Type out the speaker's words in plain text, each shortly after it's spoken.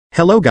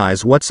Hello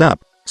guys, what's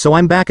up? So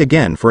I'm back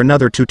again for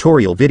another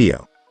tutorial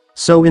video.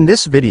 So in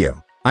this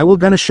video, I will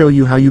gonna show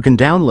you how you can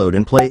download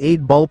and play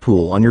 8-Ball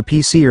Pool on your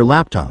PC or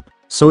laptop.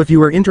 So if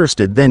you are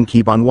interested, then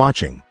keep on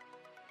watching.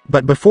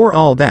 But before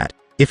all that,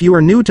 if you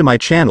are new to my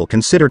channel,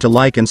 consider to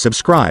like and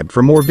subscribe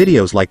for more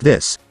videos like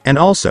this, and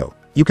also,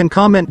 you can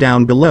comment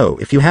down below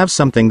if you have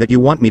something that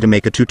you want me to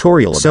make a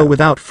tutorial about. So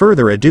without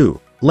further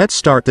ado, let's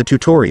start the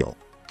tutorial.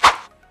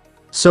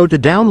 So to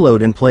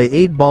download and play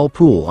 8-Ball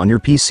Pool on your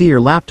PC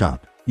or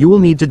laptop, you will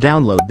need to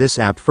download this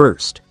app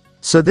first.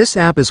 So this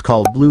app is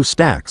called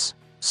Bluestacks.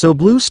 So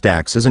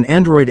Bluestacks is an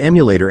Android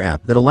emulator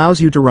app that allows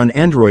you to run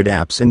Android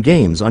apps and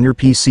games on your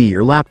PC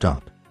or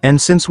laptop.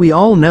 And since we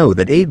all know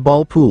that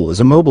 8-Ball Pool is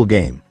a mobile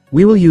game,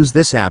 we will use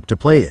this app to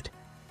play it.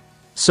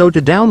 So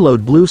to download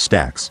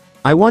Bluestacks,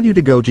 I want you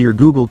to go to your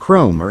Google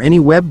Chrome or any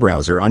web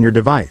browser on your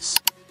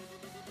device.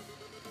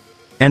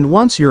 And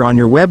once you're on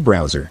your web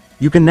browser,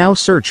 you can now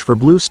search for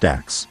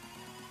Bluestacks.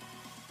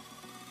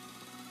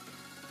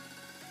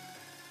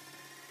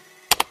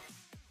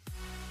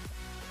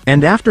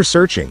 And after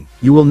searching,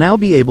 you will now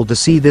be able to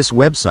see this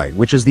website,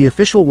 which is the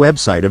official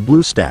website of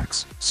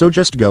Bluestacks, so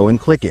just go and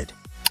click it.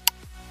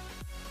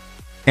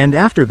 And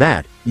after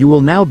that, you will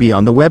now be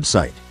on the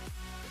website.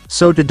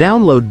 So to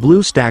download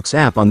Bluestacks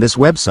app on this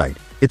website,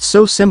 it's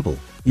so simple,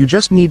 you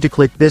just need to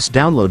click this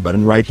download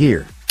button right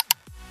here.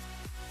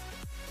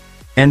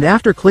 And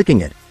after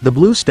clicking it, the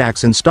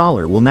Bluestacks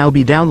installer will now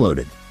be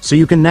downloaded, so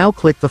you can now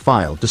click the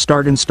file to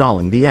start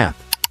installing the app.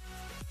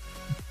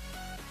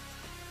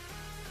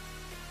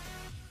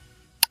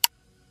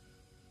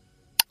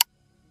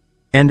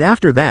 And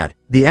after that,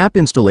 the app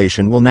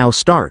installation will now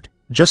start,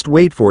 just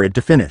wait for it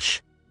to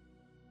finish.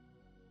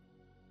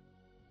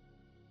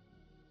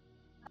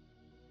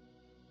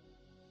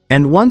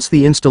 And once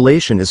the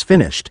installation is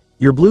finished,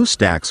 your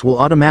Bluestacks will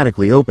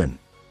automatically open.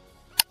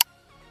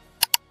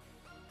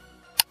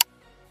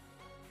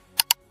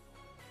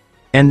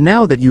 And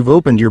now that you've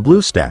opened your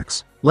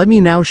Bluestacks, let me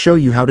now show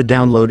you how to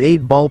download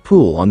 8-Ball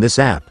Pool on this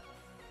app.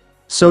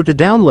 So to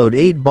download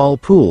 8-Ball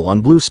Pool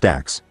on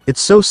Bluestacks,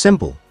 it's so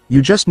simple,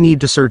 you just need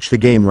to search the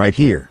game right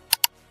here.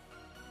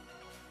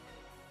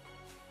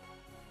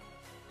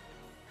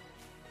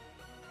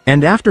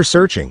 And after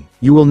searching,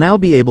 you will now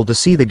be able to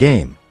see the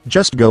game,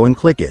 just go and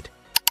click it.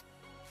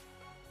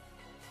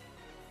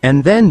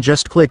 And then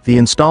just click the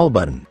install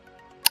button.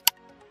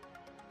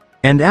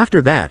 And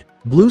after that,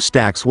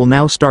 Bluestacks will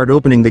now start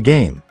opening the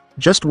game,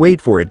 just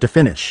wait for it to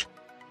finish.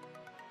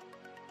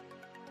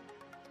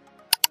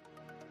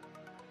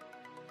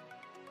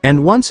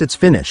 And once it's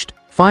finished,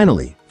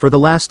 finally, for the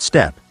last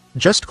step,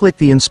 just click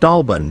the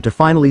install button to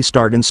finally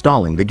start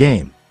installing the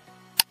game.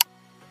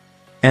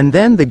 And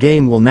then the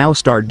game will now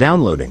start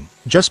downloading,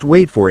 just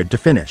wait for it to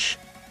finish.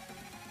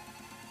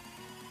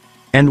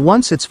 And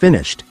once it's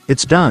finished,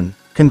 it's done,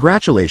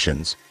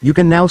 congratulations, you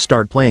can now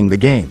start playing the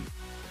game.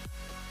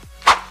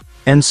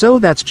 And so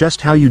that's just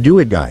how you do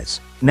it,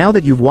 guys. Now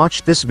that you've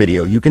watched this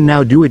video, you can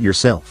now do it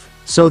yourself.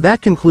 So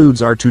that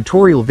concludes our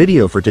tutorial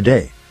video for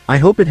today. I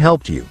hope it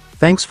helped you.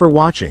 Thanks for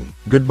watching.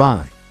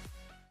 Goodbye.